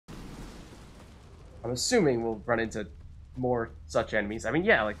I'm assuming we'll run into more such enemies. I mean,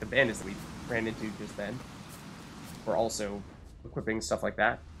 yeah, like the bandits that we ran into just then. We're also equipping stuff like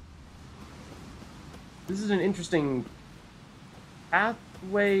that. This is an interesting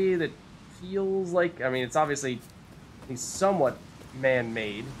pathway that feels like... I mean, it's obviously at least somewhat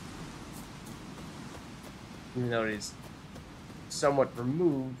man-made. Even though it is somewhat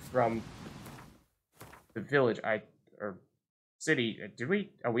removed from the village, or city. Did we?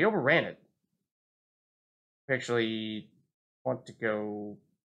 Oh, we overran it. We actually want to go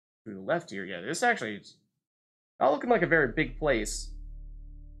to the left here. Yeah, this actually is not looking like a very big place.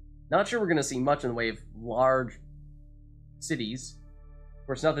 Not sure we're going to see much in the way of large cities. Of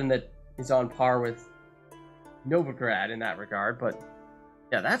course, nothing that is on par with Novigrad in that regard, but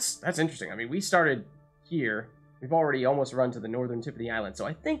yeah, that's interesting. I mean, we started here. We've already almost run to the northern tip of the island, so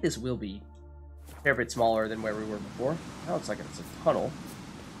I think this will be a fair bit smaller than where we were before. Now it's like it's a tunnel.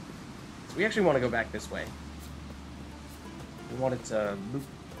 So we actually want to go back this way. We wanted to loop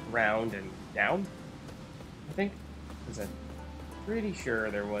around and down, I think, because I'm pretty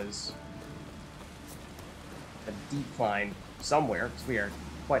sure there was a decline somewhere, because we are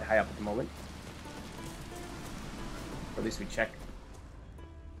quite high up at the moment. Or at least we check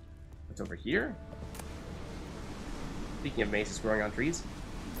what's over here. Speaking of maces growing on trees,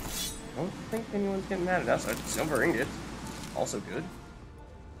 I don't think anyone's getting mad at us. A silver ingot, also good.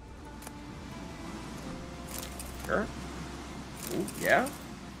 Sure. Ooh, yeah.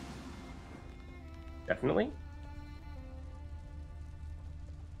 Definitely.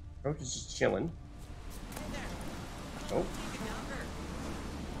 Roach is just chilling. Oh.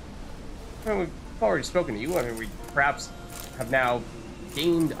 Well, we've already spoken to you. I mean, we perhaps have now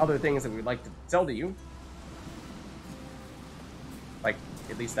gained other things that we'd like to sell to you. Like,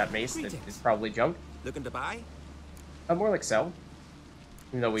 at least that mace that is probably junk. Looking to buy? More like sell.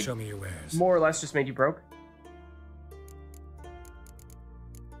 Even though we Show me your wares. more or less just made you broke.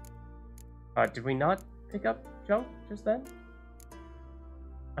 Did we not pick up junk just then?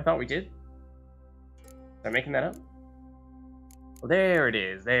 I thought we did. Am I making that up? Well, there it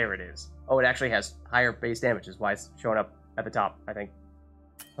is. There it is. Oh, it actually has higher base damage, is why it's showing up at the top, I think.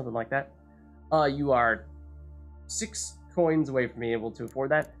 Something like that. You are 6 coins away from being able to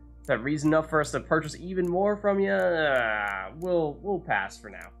afford that. Is that reason enough for us to purchase even more from you? We'll pass for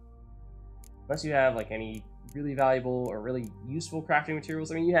now. Unless you have, like, any really valuable or really useful crafting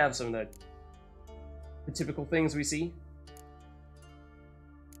materials. I mean, you have some of the typical things we see.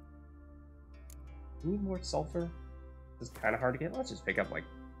 Need more sulfur? This is kind of hard to get. Let's just pick up like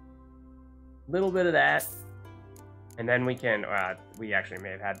a little bit of that, and then we can. We actually may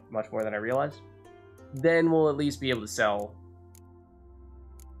have had much more than I realized. Then we'll at least be able to sell.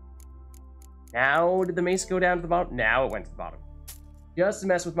 Now did the mace go down to the bottom? Now it went to the bottom. Just to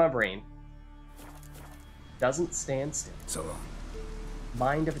mess with my brain. Doesn't stand still. So long.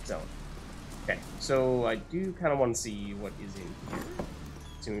 Mind of its own. Okay, so I do kind of want to see what is in here.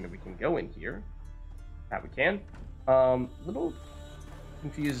 Assuming that we can go in here. That we can. Little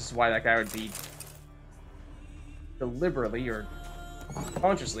confused as to why that guy would be deliberately or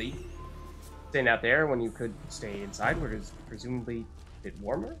consciously staying out there when you could stay inside, where it's presumably a bit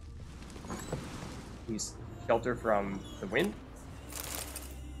warmer. He's shelter from the wind.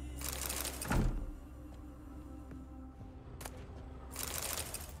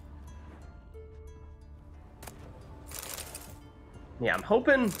 Yeah, I'm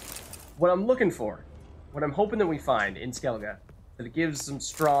hoping what I'm looking for, what I'm hoping that we find in Skellige, that it gives some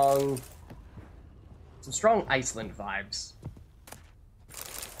strong Iceland vibes.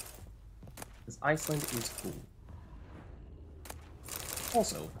 Because Iceland is cool.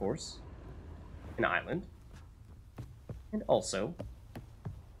 Also, of course, an island. And also,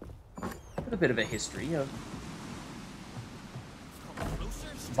 with a bit of a history of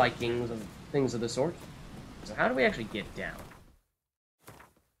Vikings and things of the sort. So how do we actually get down?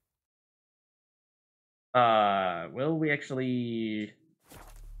 Will we actually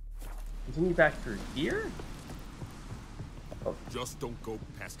continue back through here? Oh. Just don't go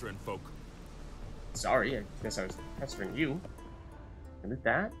pestering folk. Sorry, I guess I was pestering you. And with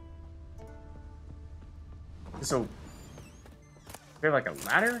that? So, is there like a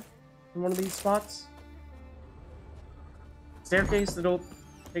ladder in one of these spots? Staircase that'll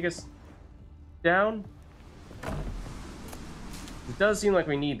take us down? It does seem like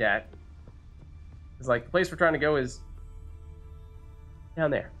we need that. It's like the place we're trying to go is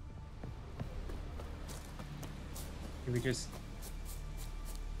down there. Can we just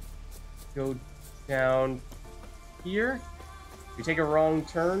go down here? Did we take a wrong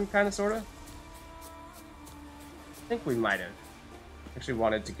turn, kind of, sort of? I think we might have actually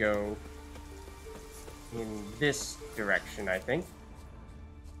wanted to go in this direction, I think.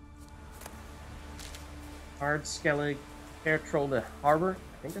 Hard Skellig, Air Troll to Harbor.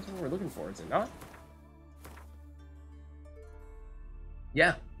 I think that's what we're looking for, is it not?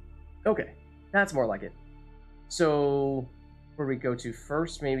 Yeah. Okay. That's more like it. So, where do we go to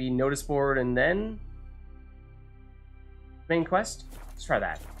first? Maybe notice board and then main quest? Let's try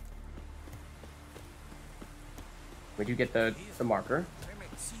that. We do get the marker.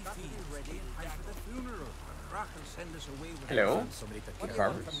 Hello.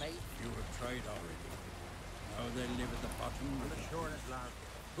 Carvers. You have tried already. Now they live at the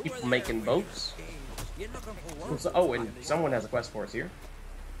bottom. People making boats. Oh, and someone has a quest for us here.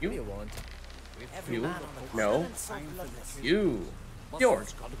 You? You? No. You. George.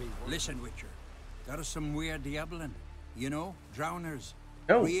 Listen, Witcher. Got us some weird diabling. You know, drowners.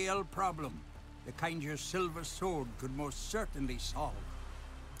 No. Real problem. The kind your silver sword could most certainly solve.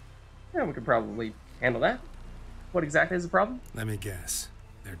 Yeah, we could probably handle that. What exactly is the problem? Let me guess.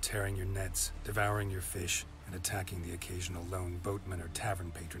 They're tearing your nets, devouring your fish, and attacking the occasional lone boatman or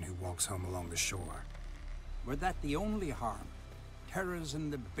tavern patron who walks home along the shore. Were that the only harm? Terrors in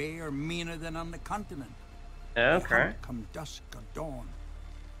the bay are meaner than on the continent. They Okay. hunt come dusk or dawn.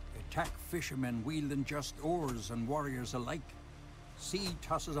 They attack fishermen wielding just oars and warriors alike. Sea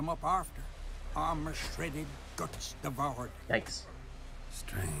tosses them up after. Armor shredded, guts devoured. Yikes.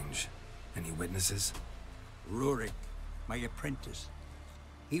 Strange. Any witnesses? Rurik, my apprentice.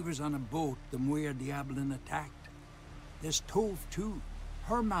 He was on a boat the Muir Diablin attacked. There's Tove too.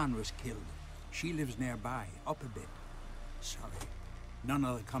 Her man was killed. She lives nearby, up a bit. Sorry, none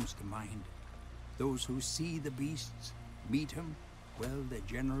other comes to mind. Those who see the beasts, meet him, well, they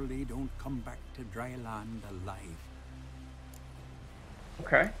generally don't come back to dry land alive.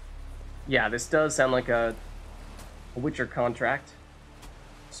 Okay. Yeah, this does sound like a Witcher contract.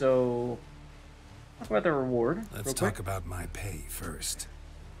 So, talk about the reward. Let's real talk quick. about my pay first.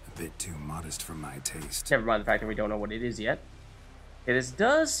 A bit too modest for my taste. Never mind the fact that we don't know what it is yet. Okay, this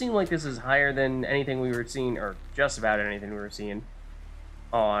does seem like this is higher than anything we were seeing, or just about anything we were seeing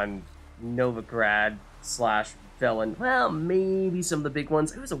on Novigrad / Velen. Well, maybe some of the big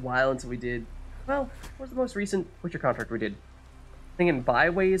ones. It was a while until we did. Well, what was the most recent Witcher contract we did? I think in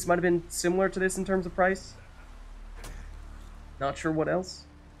Byways might have been similar to this in terms of price. Not sure what else.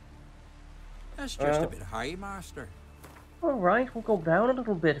 That's just a bit high, Master. Alright, we'll go down a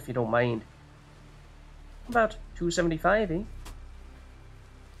little bit if you don't mind. About 275, eh?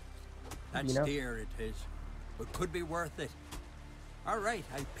 That's You know. dear, it is. But could be worth it. All right,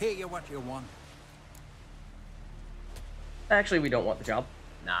 I'll pay you what you want. Actually, we don't want the job.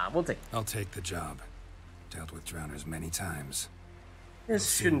 Nah, we'll take it. I'll take the job. Dealt with drowners many times. This It'll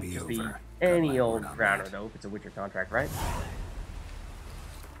soon shouldn't be just be over. Got any my old word on Browner, that. though, if it's a Witcher contract, right?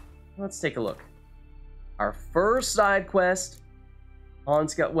 Let's take a look. Our first side quest on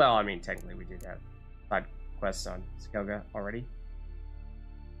Skelga. Well, I mean, technically we did have side quests on Skelga already.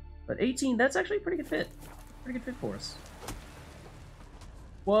 But 18, that's actually a pretty good fit. Pretty good fit for us.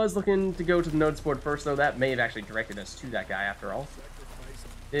 Was looking to go to the notice board first, though. That may have actually directed us to that guy after all.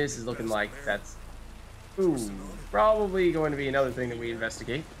 This is looking like that's... Ooh, probably going to be another thing that we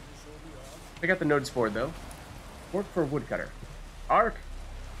investigate. I got the notice board, though. Work for a woodcutter. Ark.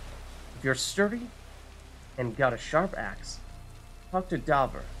 If you're sturdy and got a sharp axe, talk to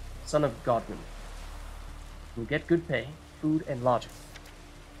Davr, son of Godwin. You'll get good pay, food, and lodging.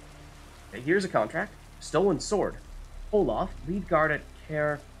 Okay, here's a contract. Stolen sword. Olaf, lead guard at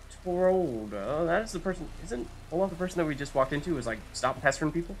Caer Torolda. That is the person... Isn't Olaf the person that we just walked into? Is like, stop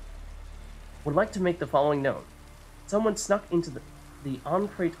pestering people? Would like to make the following known. Someone snuck into the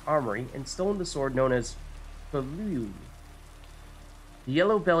Ancrate armory and stolen the sword known as Belue. The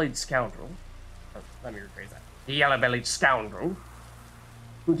yellow-bellied scoundrel... let me rephrase that. The yellow-bellied scoundrel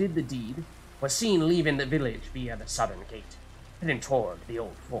who did the deed was seen leaving the village via the southern gate, heading toward the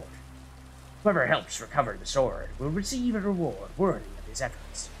old fort. Whoever helps recover the sword will receive a reward worthy of his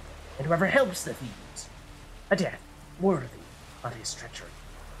efforts, and whoever helps the thieves, a death worthy of his treachery.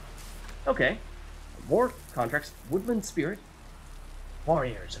 Okay. More contracts. Woodland Spirit.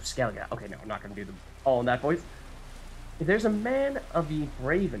 Warriors of Skelga. Okay, no, I'm not going to do them all in that voice. If there's a man of the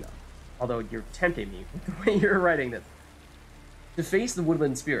brave enough, although you're tempting me with the way you're writing this, to face the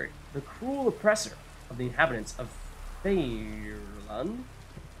Woodland Spirit, the cruel oppressor of the inhabitants of Faerlund,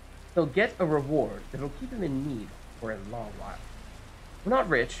 he'll get a reward that'll keep him in need for a long while. We're not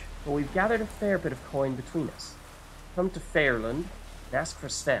rich, but we've gathered a fair bit of coin between us. Come to Faerlund and ask for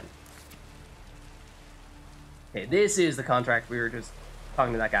Sven. Okay, this is the contract we were just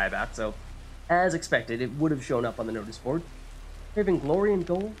talking to that guy about, so as expected, it would have shown up on the notice board. Craving glory and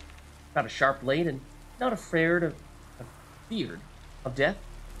gold, got a sharp blade, and not feared of death,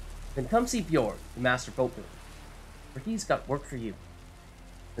 then come see Bjorn, the master boatbuilder, for he's got work for you.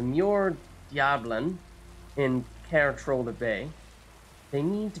 The Muir Diablen in Cartroller Bay, they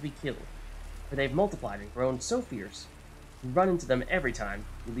need to be killed, for they've multiplied and grown so fierce, you run into them every time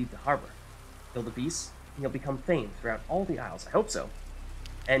you leave the harbor. Kill the beasts, and you'll become famed throughout all the isles. I hope so.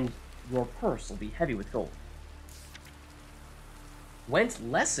 And your purse will be heavy with gold. Gwent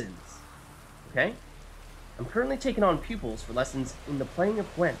lessons. Okay? I'm currently taking on pupils for lessons in the playing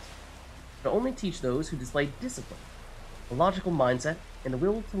of Gwent. But only teach those who display discipline, a logical mindset, and the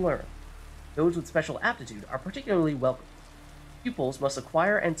will to learn. Those with special aptitude are particularly welcome. Pupils must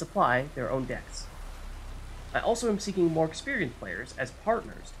acquire and supply their own decks. I also am seeking more experienced players as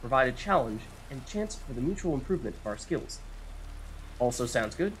partners to provide a challenge and chance for the mutual improvement of our skills. Also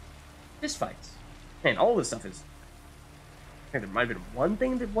sounds good. Fistfights. Man, all this stuff is... I think there might have been one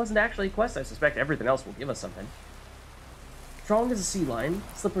thing that wasn't actually a quest. I suspect everything else will give us something. Strong as a sea lion,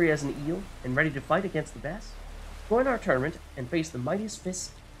 slippery as an eel, and ready to fight against the best? Join our tournament and face the mightiest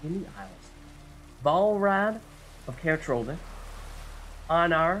fists in the Isles. Valrad of Kertrolde,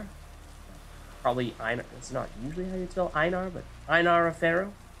 Einar, probably Einar, it's not usually how you spell Einar, but Einar of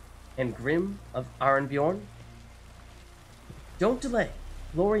Pharaoh, and Grim of Arenbjorn. Don't delay.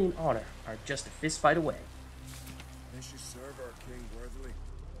 Glory and honor are just a fist fight away.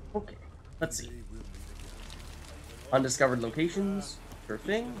 Okay, let's see. Undiscovered locations, sure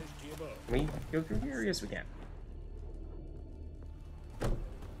thing. Can we go through here? Yes, we can.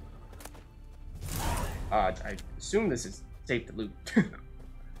 I assume this is safe to loot.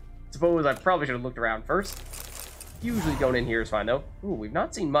 Suppose I probably should have looked around first. Usually going in here is fine, though. Ooh, we've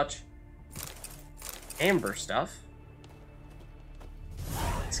not seen much amber stuff.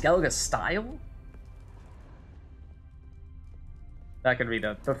 Skellige style? That could be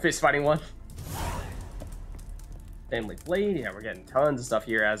the fist fighting one. Family blade, yeah, we're getting tons of stuff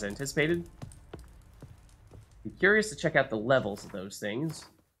here as anticipated. Be curious to check out the levels of those things.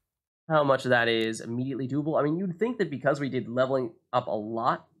 How much of that is immediately doable. I mean, you'd think that because we did leveling up a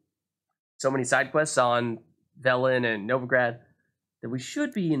lot, so many side quests on Velen and Novigrad, that we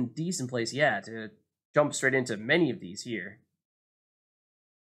should be in a decent place, yeah, to jump straight into many of these here.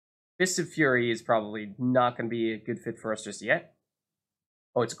 Fist of Fury is probably not going to be a good fit for us just yet.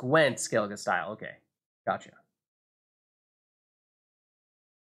 Oh, it's Gwent Skellige style. Okay, gotcha.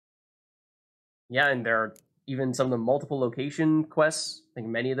 Yeah, and there are even some of the multiple location quests. I think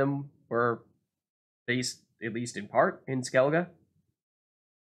many of them were based, at least in part, in Skellige.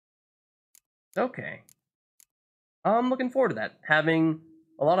 Okay. I'm looking forward to that. Having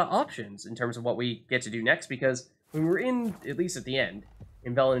a lot of options in terms of what we get to do next, because when we were in, at least at the end,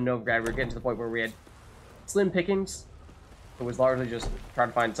 in Velen and Novigrad, we were getting to the point where we had slim pickings. It was largely just trying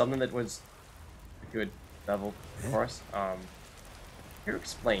to find something that was a good level for us. Here to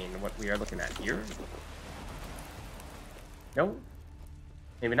explain what we are looking at here. No?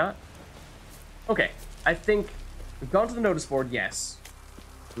 Maybe not? Okay, I think we've gone to the notice board, yes.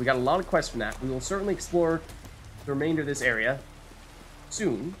 We got a lot of quests from that. We will certainly explore the remainder of this area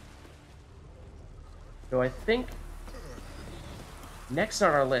soon. So I think next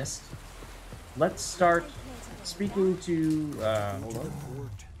on our list, let's start speaking to, hold on.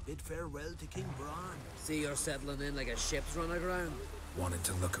 Bid farewell to King Bran. See you're settling in like a ship's run aground. Wanted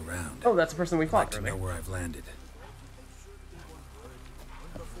to look around. Oh, that's the person we fought Like to know where I've landed.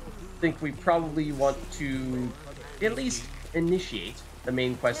 I think we probably want to at least initiate the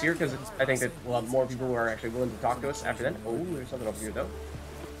main quest here, because I think that we'll have more people who are actually willing to talk to us after that. Oh, there's something over here, though.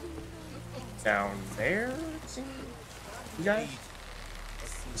 Down there, it seems. You guys?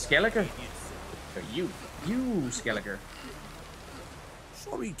 Skellige? So you, Skellige.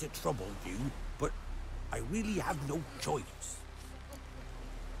 Sorry to trouble you, but I really have no choice.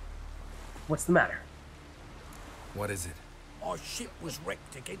 What's the matter? What is it? Our ship was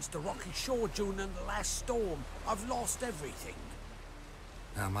wrecked against the rocky shore during the last storm. I've lost everything.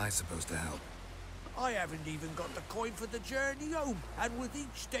 How am I supposed to help? I haven't even got the coin for the journey home, and with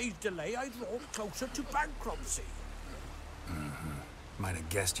each day's delay, I draw closer to bankruptcy. Might have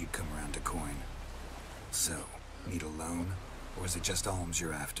guessed you'd come around to coin. So, need a loan? Or is it just alms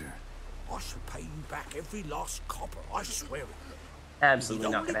you're after? I shall pay you back every last copper, I swear it. Absolutely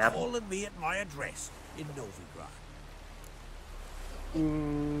You'd not only gonna happen. call on me at my address in Novigrad. I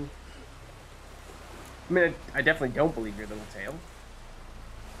mean, I definitely don't believe your little tale.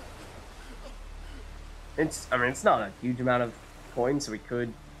 I mean, it's not a huge amount of coins, so we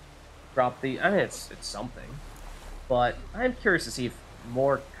could drop the... I mean, it's something. But I'm curious to see if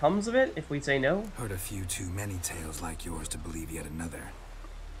more comes of it if we say no. Heard a few too many tales like yours to believe yet another.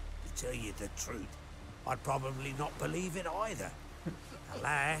 To tell you the truth, I'd probably not believe it either.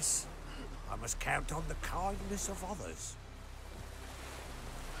 Alas, I must count on the kindness of others.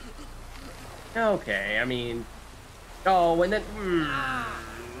 Okay, I mean... Oh, and then...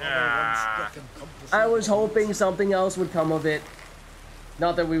 I was hoping something else would come of it.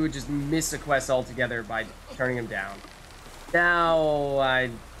 Not that we would just miss a quest altogether by turning him down. Now I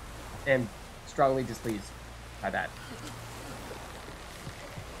am strongly displeased by that.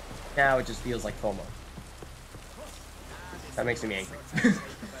 Now it just feels like FOMO. That makes me angry.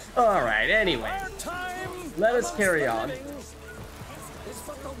 Alright, anyway. Let us carry on.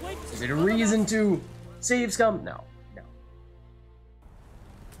 Is it a reason to save scum? No. No.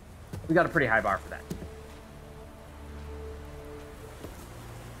 We got a pretty high bar for that.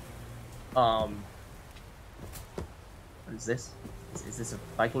 What is this? Is this a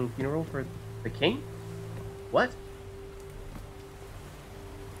Viking funeral for the king? What?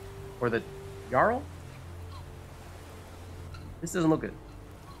 Or the Jarl? This doesn't look good.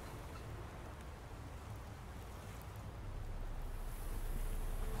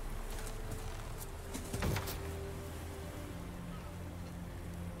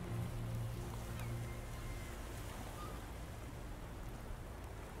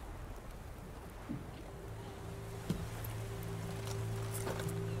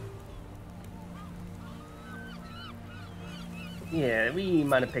 Yeah, we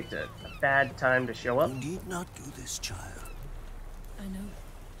might have picked a bad time to show up. You need not do this, child. I know,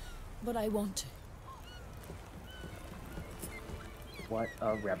 but I want to. What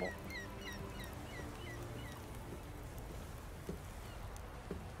a rebel.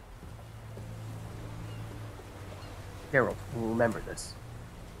 Geralt, remember this.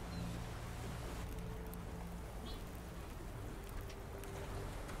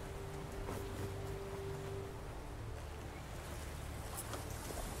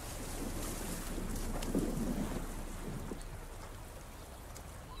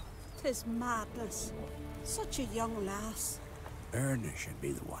 Tis madness. Such a young lass. Erna should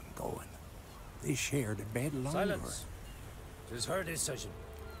be the one going. They shared a bed longer. Silence. Tis her decision.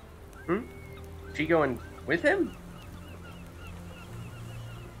 Hmm? She going with him?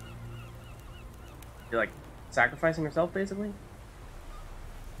 You're like sacrificing herself, basically?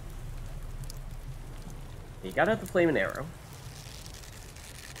 You got out the flaming arrow.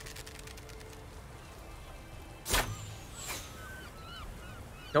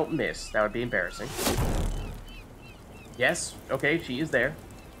 Don't miss. That would be embarrassing. Yes. Okay, she is there.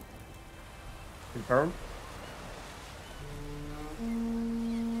 Confirm.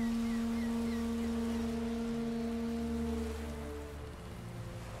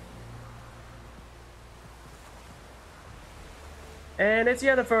 And it's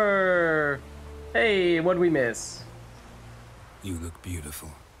Yennefer! Hey, what'd we miss? You look beautiful.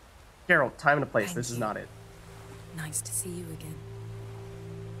 Geralt, time and a place. Thank This is you. not it. Nice to see you again.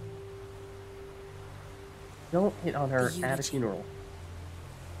 Don't hit on her The at a eulogy. funeral.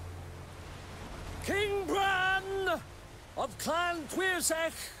 King Bran of Clan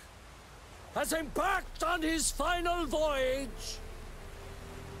Twirsech has embarked on his final voyage.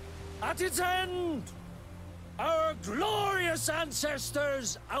 At its end, our glorious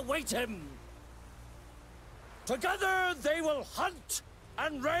ancestors await him. Together they will hunt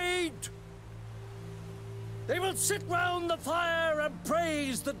and raid. They will sit round the fire and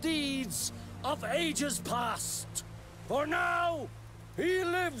praise the deeds of ages past. For now, he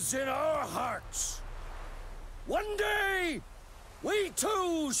lives in our hearts. One day, we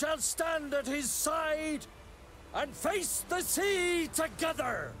too shall stand at his side and face the sea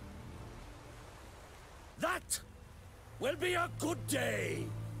together. That will be a good day.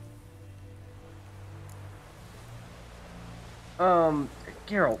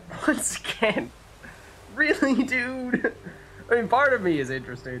 Geralt, once again, really, dude? I mean, part of me is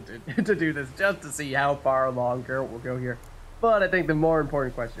interested to do this just to see how far along Geralt will go here. But I think the more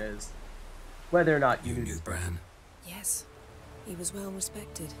important question is whether or not you You knew knew this. Bran. Yes, he was well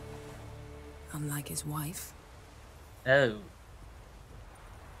respected. Unlike his wife. Oh.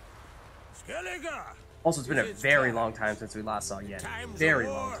 Skellige! Also, it's been a Is it very time? long time since we last saw Yen. Times Very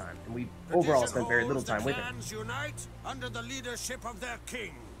of long war. time. And we overall spent very little Tradition time with holds him. the clans unite under the leadership of their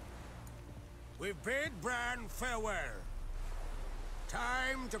king. We've bid Bran farewell.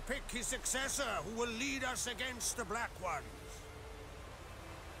 Time to pick his successor who will lead us against the Black Ones.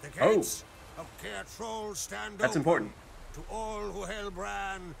 The gates of Caer Troll stand That's open important. to all who held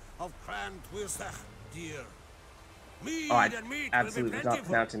Bran of Clan Twirsech dear. Mead Oh, I and meat absolutely will was be not plentiful.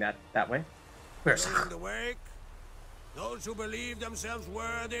 pronouncing that way. During the wake, those who believe themselves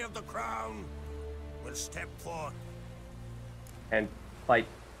worthy of the crown will step forth. And fight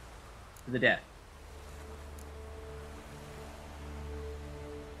to the death.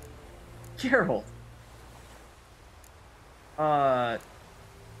 Geralt.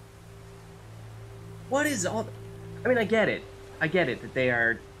 What is all... I mean, I get it. I get it that they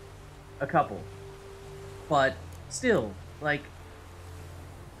are a couple. But still, like...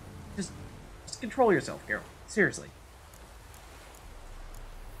 Just control yourself, Geralt. Seriously.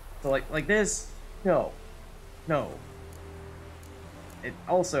 So, like this? No. No. It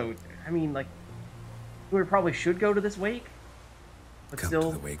also... I mean, like... We probably should go to this wake. But Come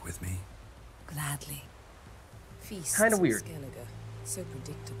still... to the wake with me. Gladly. Feasts Kinda in weird. Skellige, so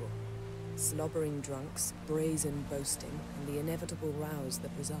predictable. Slobbering drunks, brazen boasting, and the inevitable rows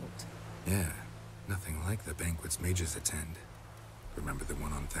that result. Yeah, nothing like the banquets mages attend. Remember the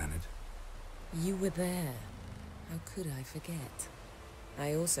one on Thanid? You were there. How could I forget?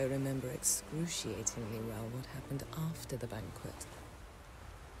 I also remember excruciatingly well what happened after the banquet.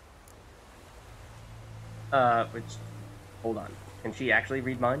 Which... Hold on. Can she actually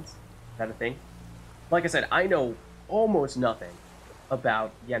read minds? Is that a thing? Like I said, I know almost nothing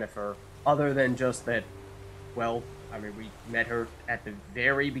about Yennefer, other than just that, well, I mean, we met her at the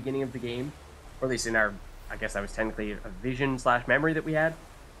very beginning of the game, or at least in our, I guess that was technically a vision / memory that we had,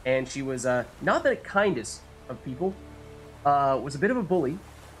 and she was, not the kindest of people, was a bit of a bully,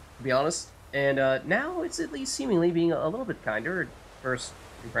 to be honest, and, now it's at least seemingly being a little bit kinder at first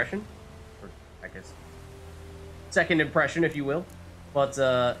impression, or, I guess, second impression, if you will, but,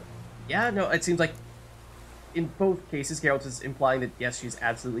 yeah, no, it seems like in both cases, Geralt is implying that, yes, she's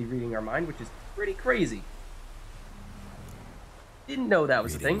absolutely reading our mind, which is pretty crazy. Didn't know that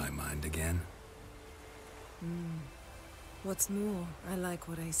was a thing. Reading my mind again? What's more, I like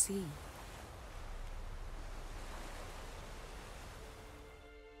what I see.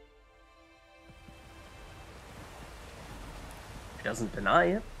 She doesn't deny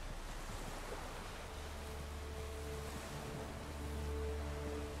it.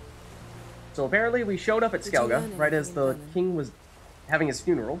 So apparently we showed up at Did you learn Skellige right as anything the in Velen? king was having his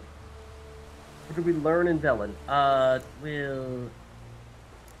funeral. What did we learn in Velen? Well...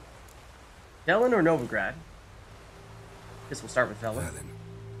 Velen or Novigrad? Guess we'll start with Velen. Velen.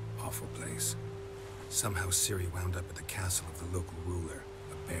 Awful place. Somehow Ciri wound up at the castle of the local ruler,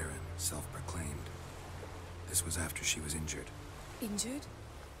 a baron, self-proclaimed. This was after she was injured. Injured?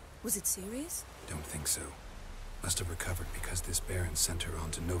 Was it serious? Don't think so. Must have recovered because this baron sent her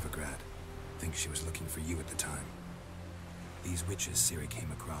on to Novigrad. Think she was looking for you at the time. These witches Ciri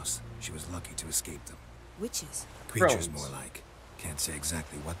came across, she was lucky to escape them. Witches? Creatures Crones. more like. Can't say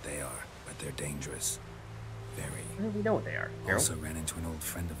exactly what they are, but they're dangerous. Very. Well, we know what they are, Geralt. Also ran into an old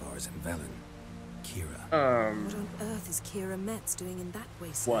friend of ours in Velen, Kira. What on earth is Kira Metz doing in that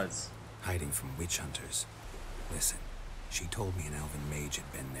wasteland? Was. Hiding from witch hunters. Listen, she told me an elven mage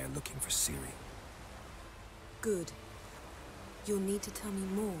had been there looking for Ciri. Good. You'll need to tell me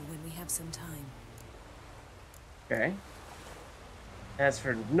more when we have some time. Okay. As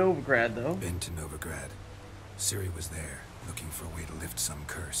for Novigrad, though... Been to Novigrad. Ciri was there, looking for a way to lift some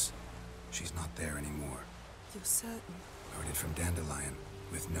curse. She's not there anymore. You're certain? Heard it from Dandelion,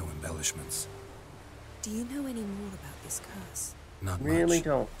 with no embellishments. Do you know any more about this curse? Not Really much.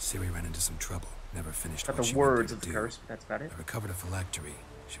 don't. Ciri ran into some trouble. Never finished Got what the she words went there of to the do. curse, but that's about it. I recovered a phylactery.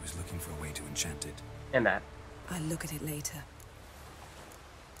 She was looking for a way to enchant it. And that. I'll look at it later.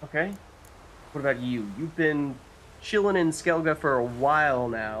 Okay. What about you? You've been chilling in Skellige for a while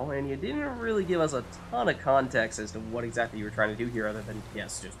now, and you didn't really give us a ton of context as to what exactly you were trying to do here, other than,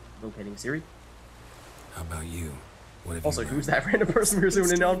 yes, just locating Ciri. How about you? What have Also, you who's learned? that random person we were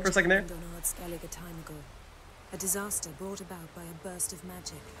zooming in on for a second there? Happened on Ard Skellige a time ago. A disaster brought about by a burst of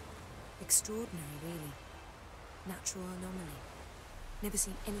magic. Extraordinary, really. Natural anomaly. Never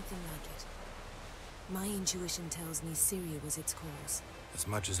seen anything like it. My intuition tells me Syria was its cause. As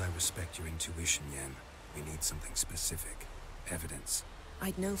much as I respect your intuition, Yen, we need something specific. Evidence.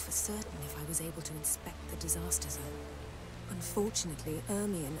 I'd know for certain if I was able to inspect the disaster zone. Unfortunately,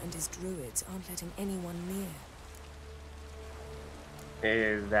 Ermion and his druids aren't letting anyone near.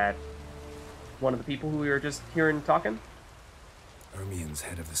 Is that one of the people who we were just hearing talking? Ermion's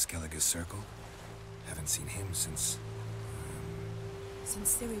head of the Skellige Circle. Haven't seen him since...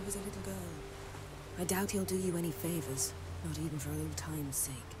 Since Ciri was a little girl. I doubt he'll do you any favors, not even for old time's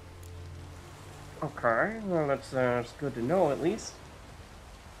sake. Okay, well that's good to know at least.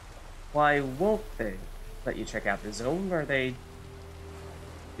 Why won't they let you check out the zone? Are they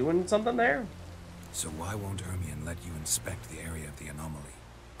doing something there? So why won't Ermion let you inspect the area of the anomaly?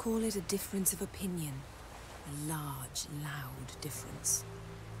 Call it a difference of opinion. A large, loud difference.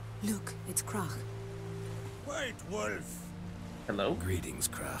 Look, it's Krach. White Wolf, Hello? Greetings,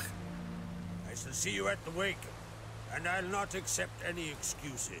 Krach. I shall see you at the wake, and I'll not accept any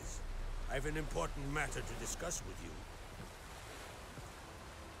excuses. I've an important matter to discuss with you.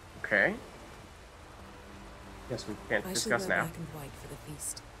 Okay. Guess we can't I shall discuss wear now. black and white for the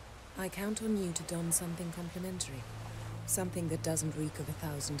feast. I count on you to don something complimentary. Something that doesn't reek of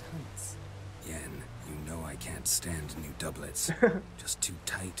 1,000 hunts. Yen, you know I can't stand new doublets. Just too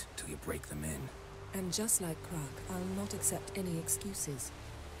tight till you break them in. And just like Krug, I'll not accept any excuses.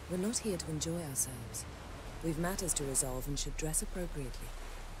 We're not here to enjoy ourselves. We've matters to resolve and should dress appropriately.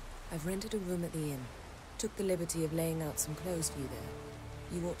 I've rented a room at the inn. Took the liberty of laying out some clothes for you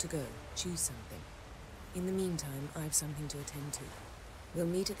there. You ought to go. Choose something. In the meantime, I've something to attend to. We'll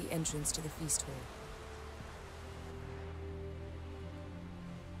meet at the entrance to the feast hall.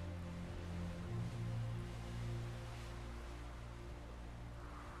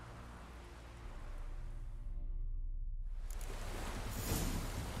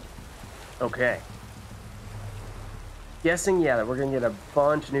 Okay. Guessing, yeah, that we're gonna get a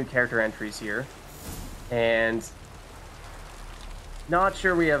bunch of new character entries here. And not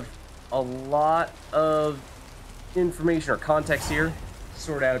sure we have a lot of information or context here.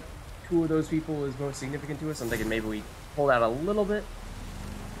 Sort out who of those people is most significant to us. I'm thinking maybe we pull out a little bit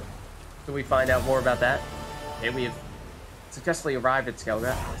so we find out more about that. Okay, we have successfully arrived at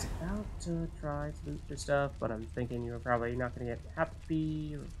Skelga. I was about to try to loot your stuff, but I'm thinking you're probably not gonna get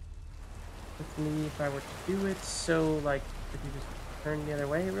happy with me if I were to do it. So, like, if you just turn the other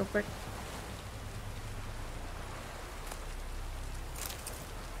way real quick.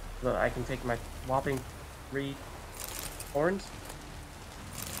 So I can take my whopping 3 horns.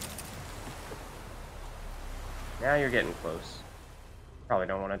 Now you're getting close. Probably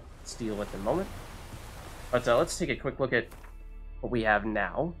don't want to steal at the moment. But let's take a quick look at what we have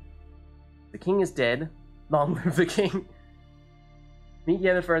now. The king is dead. Long live the king. Meet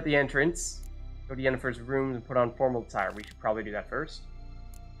Yennefer at the entrance. Go to Yennefer's room and put on formal attire. We should probably do that first.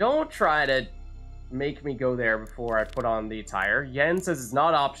 Don't try to make me go there before I put on the attire. Yen says it's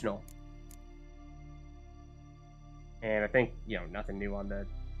not optional. And I think, you know, nothing new on the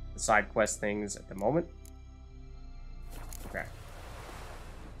side quest things at the moment. Okay.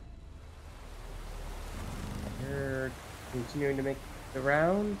 You're continuing to make the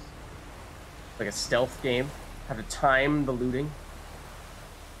rounds. Like a stealth game. Have to time the looting.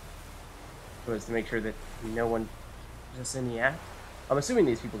 So as to make sure that no one just in the act. I'm assuming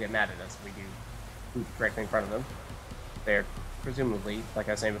these people get mad at us if we do loot directly in front of them. They're presumably, like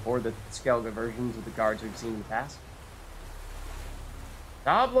I was saying before, the Skellige versions of the guards we've seen in the past.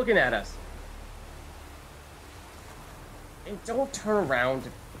 Stop looking at us! And don't turn around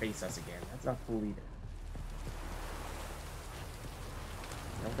to face us again. That's not cool either.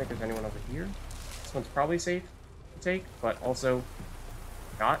 I don't think there's anyone over here. This one's probably safe to take, but also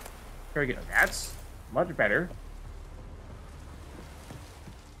not. Very good. That's much better.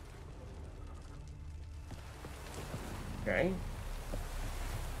 Okay.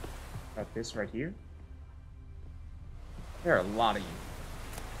 Got this right here. There are a lot of you.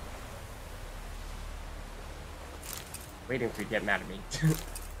 Waiting for you to get mad at me.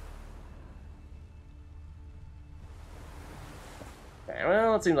 Okay,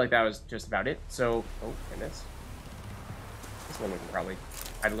 well, it seemed like that was just about it. So, oh, and this. This one we can probably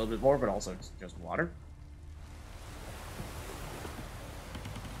hide a little bit more, but also it's just water.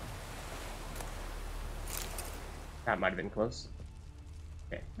 That might have been close.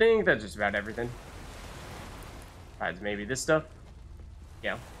 Okay, I think that's just about everything. Besides maybe this stuff.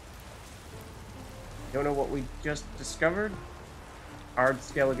 Yeah. Don't know what we just discovered. Hard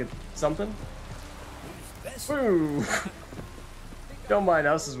Skellige something. Woo! Don't mind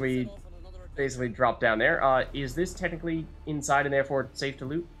us as we basically drop down there. Is this technically inside and therefore safe to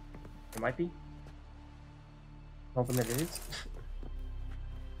loot? It might be. Hoping that it is.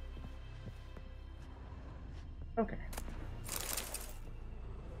 Okay.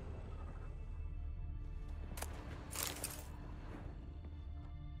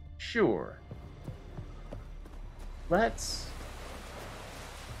 Sure. Let's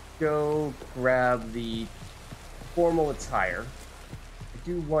go grab the formal attire. I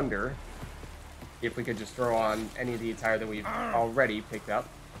do wonder if we could just throw on any of the attire that we've already picked up.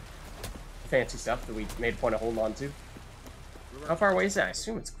 Fancy stuff that we made a point of holding on to. How far away is that? I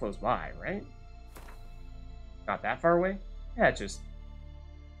assume it's close by, right? Not that far away? Yeah, it's just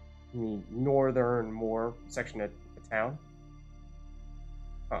in the northern more section of the town.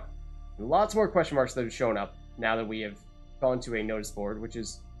 Huh. Lots more question marks that have shown up now that we have gone to a notice board, which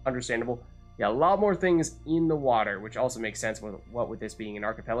is understandable. Yeah, a lot more things in the water, which also makes sense with what with this being an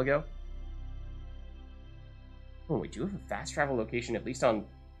archipelago. Oh, we do have a fast travel location, at least on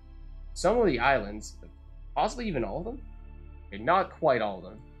some of the islands. Possibly even all of them? Okay, not quite all of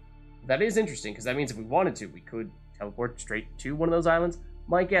them. That is interesting, because that means if we wanted to, we could teleport straight to one of those islands.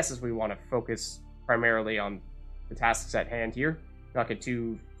 My guess is we want to focus primarily on the tasks at hand here, not get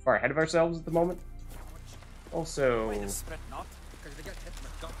too far ahead of ourselves at the moment. Also, a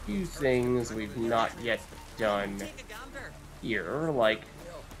few things we've not yet done here, like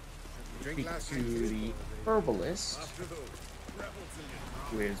speak to the herbalist,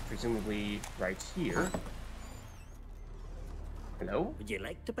 who is presumably right here. Hello? Would you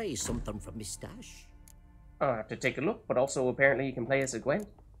like to buy something from my stash? I'll have to take a look, but also apparently you can play as a Gwent.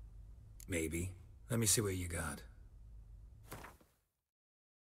 Maybe. Let me see what you got.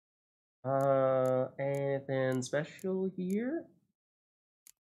 Anything special here?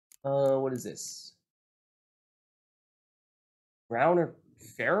 What is this? Browner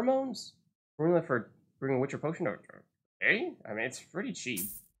pheromones? Formula for bringing a Witcher potion? Okay, I mean, it's pretty cheap.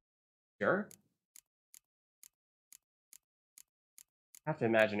 Sure. I have to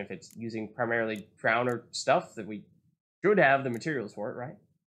imagine if it's using primarily Browner stuff that we should have the materials for it, right?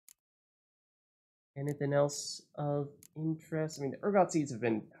 Anything else of interest? I mean, the ergot seeds have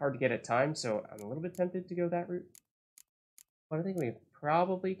been hard to get at times, so I'm a little bit tempted to go that route. But I think we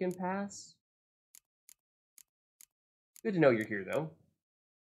probably can pass. Good to know you're here, though.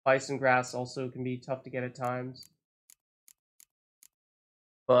 Bison grass also can be tough to get at times.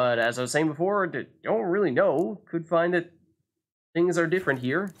 But as I was saying before, don't really know. Could find that things are different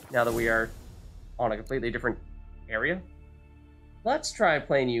here, now that we are on a completely different area. Let's try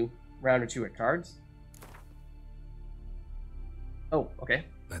playing you round or two at cards. Oh, okay.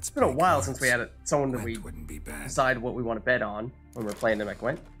 It's been a while since we had someone that we decide what we want to bet on when we're playing them at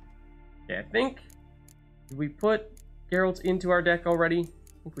Gwent. Okay, I think... Did we put Geralt into our deck already?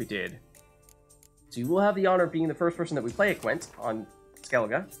 I think we did. So you will have the honor of being the first person that we play at Gwent on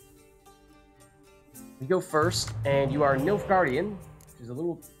Skellige. We go first, and you are Nilfgaardian, which is a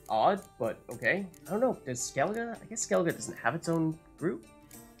little odd, but okay. I don't know, does Skellige... I guess Skellige doesn't have its own group?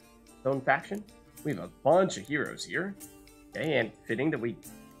 Its own faction? We have a bunch of heroes here. Okay, and fitting that we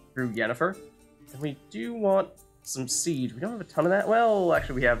drew Yennefer. And we do want some siege. We don't have a ton of that. Well,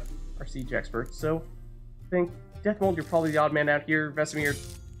 actually, we have our siege experts, so I think Deathmold, you're probably the odd man out here. Vesemir,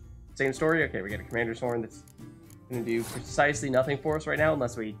 same story. Okay, we got a Commander's Horn that's going to do precisely nothing for us right now,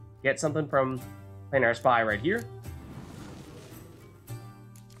 unless we get something from playing our spy right here.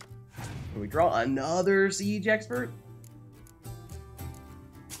 And we draw another siege expert.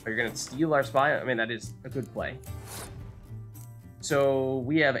 Are you going to steal our spy? I mean, that is a good play. So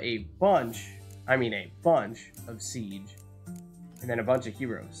we have a bunch of siege, and then a bunch of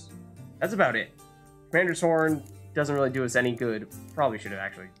heroes. That's about it. Commander's Horn doesn't really do us any good. Probably should have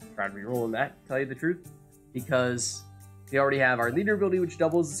actually tried re-rolling that, to tell you the truth, because we already have our leader ability, which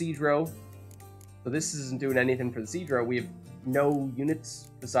doubles the siege row. So this isn't doing anything for the siege row. We have no units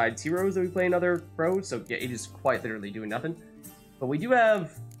besides heroes that we play in other rows, so yeah, it is quite literally doing nothing. But we do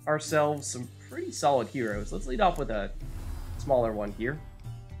have ourselves some pretty solid heroes. Let's lead off with a smaller one here.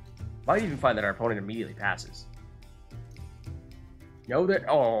 Might even find that our opponent immediately passes. Know that...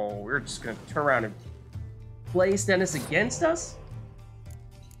 Oh, we're just going to turn around and play Stennis against us?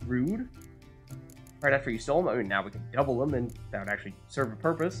 Rude. Right after you stole him. I mean, now we can double them, and that would actually serve a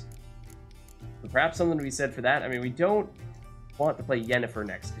purpose. But perhaps something to be said for that. I mean, we don't want to play Yennefer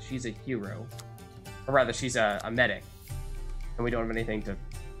next, because she's a hero. Or rather, she's a medic. And we don't have anything to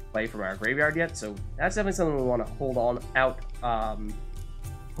play from our graveyard yet, so that's definitely something we want to hold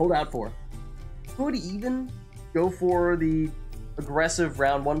out for. Could even go for the aggressive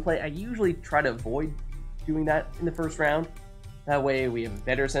round one play. I usually try to avoid doing that in the first round. That way we have a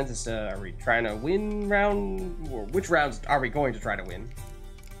better sense as to, are we trying to win round, or which rounds are we going to try to win?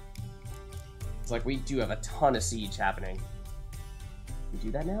 It's like we do have a ton of siege happening. We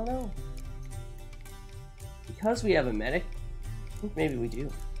do that now, though? Because we have a medic, I think maybe we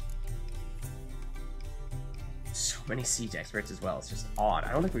do. So many siege experts as well. It's just odd.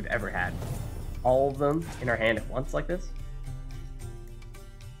 I don't think we've ever had all of them in our hand at once like this.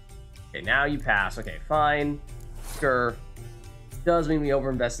 Okay, now you pass. Okay, fine. Sure. Does mean we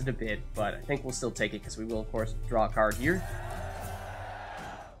overinvested a bit, but I think we'll still take it because we will, of course, draw a card here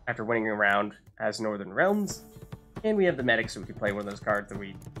after winning a round as Northern Realms. And we have the medic, so we can play one of those cards that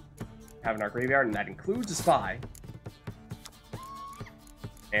we have in our graveyard, and that includes a spy.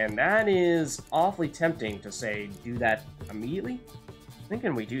 And that is awfully tempting to say, do that immediately. I'm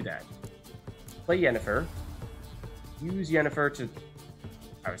thinking we do that. Play Yennefer. Use Yennefer to...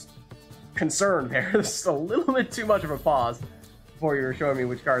 I was concerned there. There's a little bit too much of a pause before you were showing me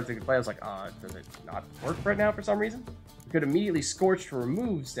which cards they could play. I was like, does it not work right now for some reason? We could immediately Scorch to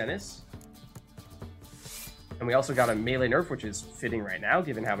remove Stennis. And we also got a melee nerf, which is fitting right now,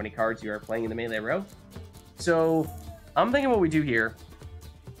 given how many cards you are playing in the melee row. So, I'm thinking what we do here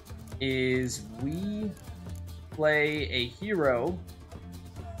is we play a hero,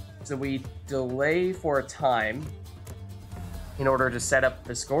 so we delay for a time in order to set up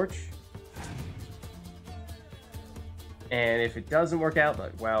the Scorch. And if it doesn't work out,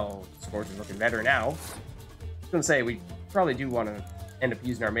 like, well, Scorch is looking better now. I was gonna say, we probably do want to end up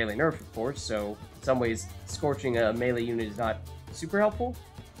using our melee nerf, of course, so in some ways, scorching a melee unit is not super helpful.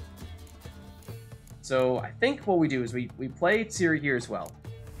 So I think what we do is we play Ciri here as well.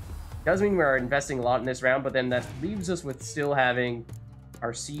 Does mean we're investing a lot in this round, but then that leaves us with still having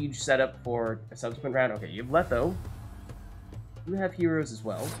our siege set up for a subsequent round. Okay, you have Letho. You have heroes as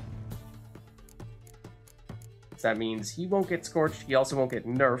well. So that means he won't get scorched. He also won't get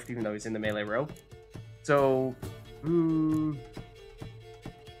nerfed, even though he's in the melee row. So,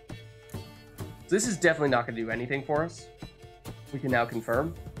 this is definitely not going to do anything for us. We can now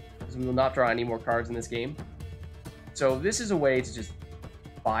confirm, because we will not draw any more cards in this game. So this is a way to just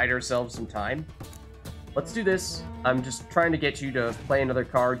bide ourselves some time. Let's do this. I'm just trying to get you to play another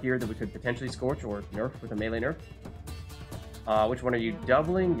card here that we could potentially scorch or nerf with a melee nerf. Which one are you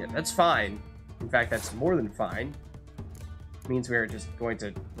doubling? Yeah, that's fine. In fact, that's more than fine. It means we're just going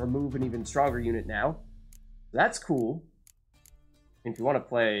to remove an even stronger unit now. That's cool. If you want to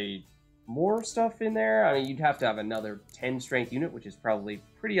play more stuff in there, I mean, you'd have to have another 10 strength unit, which is probably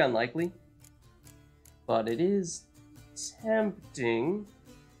pretty unlikely. But it is tempting.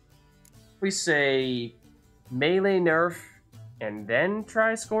 If we say melee nerf and then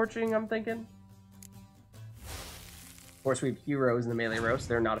try scorching, I'm thinking. Of course, we have heroes in the melee row, so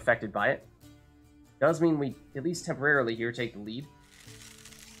they're not affected by it. Does mean we, at least temporarily here, take the lead.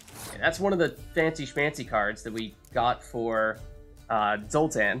 And that's one of the fancy schmancy cards that we got for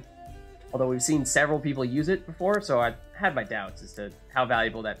Zoltan. Although we've seen several people use it before, so I had my doubts as to how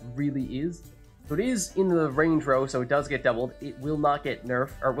valuable that really is. So it is in the range row, so it does get doubled. It will not get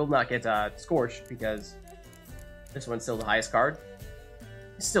nerfed, or will not get scorched, because this one's still the highest card.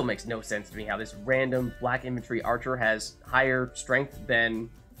 It still makes no sense to me how this random black infantry archer has higher strength than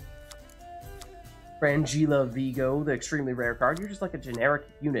Frangilla Vigo, the extremely rare card. You're just like a generic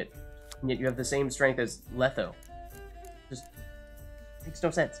unit, and yet you have the same strength as Letho. Just makes no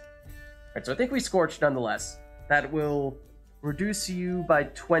sense. Alright, so I think we scorched nonetheless. That will reduce you by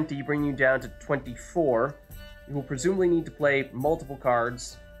 20, bring you down to 24. You will presumably need to play multiple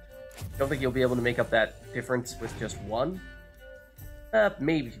cards. Don't think you'll be able to make up that difference with just one.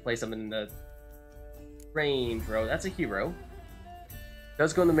 Maybe if you play something in the range row. That's a hero.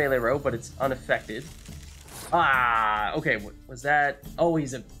 Does go in the melee row, but it's unaffected. Ah, okay, what was that? Oh,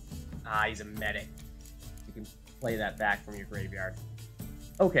 he's a medic. You can play that back from your graveyard.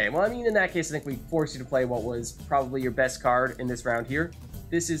 Okay, well, I mean, in that case, I think we force you to play what was probably your best card in this round here.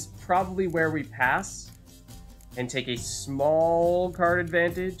 This is probably where we pass and take a small card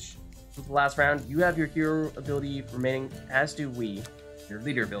advantage with the last round. You have your hero ability remaining, as do we. Your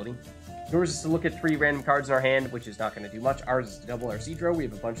leader ability. Yours is to look at 3 random cards in our hand, which is not going to do much. Ours is to double our siege row. We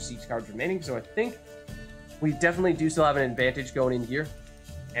have a bunch of siege cards remaining, so I think we definitely do still have an advantage going in here.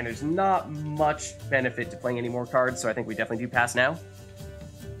 And there's not much benefit to playing any more cards, so I think we definitely do pass now.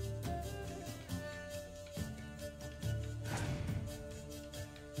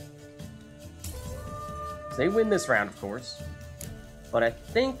 They win this round, of course. But I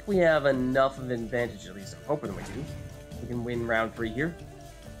think we have enough of an advantage, at least I'm hoping we do. We can win round 3 here.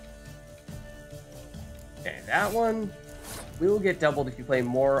 Okay, that one will get doubled if you play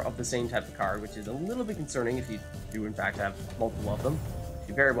more of the same type of card, which is a little bit concerning if you do, in fact, have multiple of them.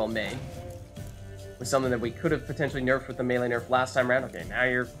 You very well may. With something that we could have potentially nerfed with the melee nerf last time around. Okay, now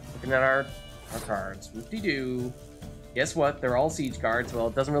you're looking at our cards. Whoop-de-doo. Guess what? They're all siege cards. Well,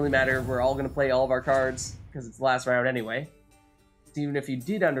 it doesn't really matter. We're all going to play all of our cards because it's the last round anyway. So even if you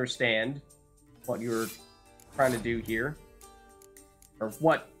did understand what you were trying to do here, or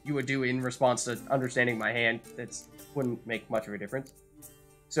what you would do in response to understanding my hand, that wouldn't make much of a difference.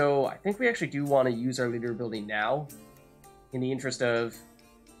 So I think we actually do want to use our leader ability now, in the interest of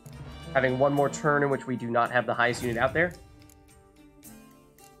having one more turn in which we do not have the highest unit out there.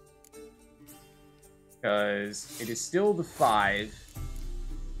 Because it is still the 5.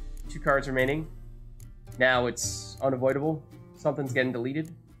 2 cards remaining. Now it's unavoidable. Something's getting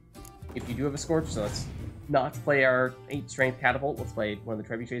deleted. If you do have a Scorch, so let's not play our 8 strength catapult. Let's play one of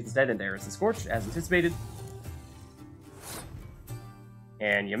the trebuchets instead, and there is the Scorch, as anticipated.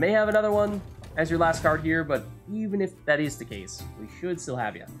 And you may have another one as your last card here, but even if that is the case, we should still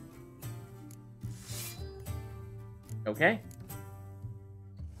have you.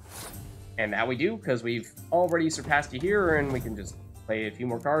 And that we do, because we've already surpassed you here, and we can just play a few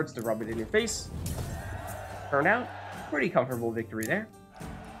more cards to rub it in your face. Turned out, pretty comfortable victory there.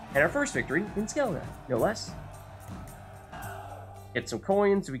 And our first victory in Skellige, no less. Get some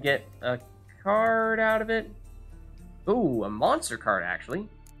coins, we get a card out of it. Ooh, a monster card, actually.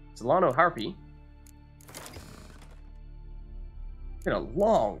 Solano Harpy. It's been a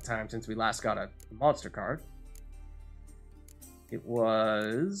long time since we last got a monster card. It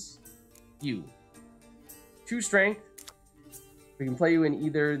was you. 2 strength. We can play you in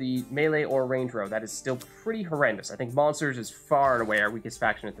either the melee or range row. That is still pretty horrendous. I think monsters is far and away our weakest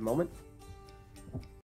faction at the moment.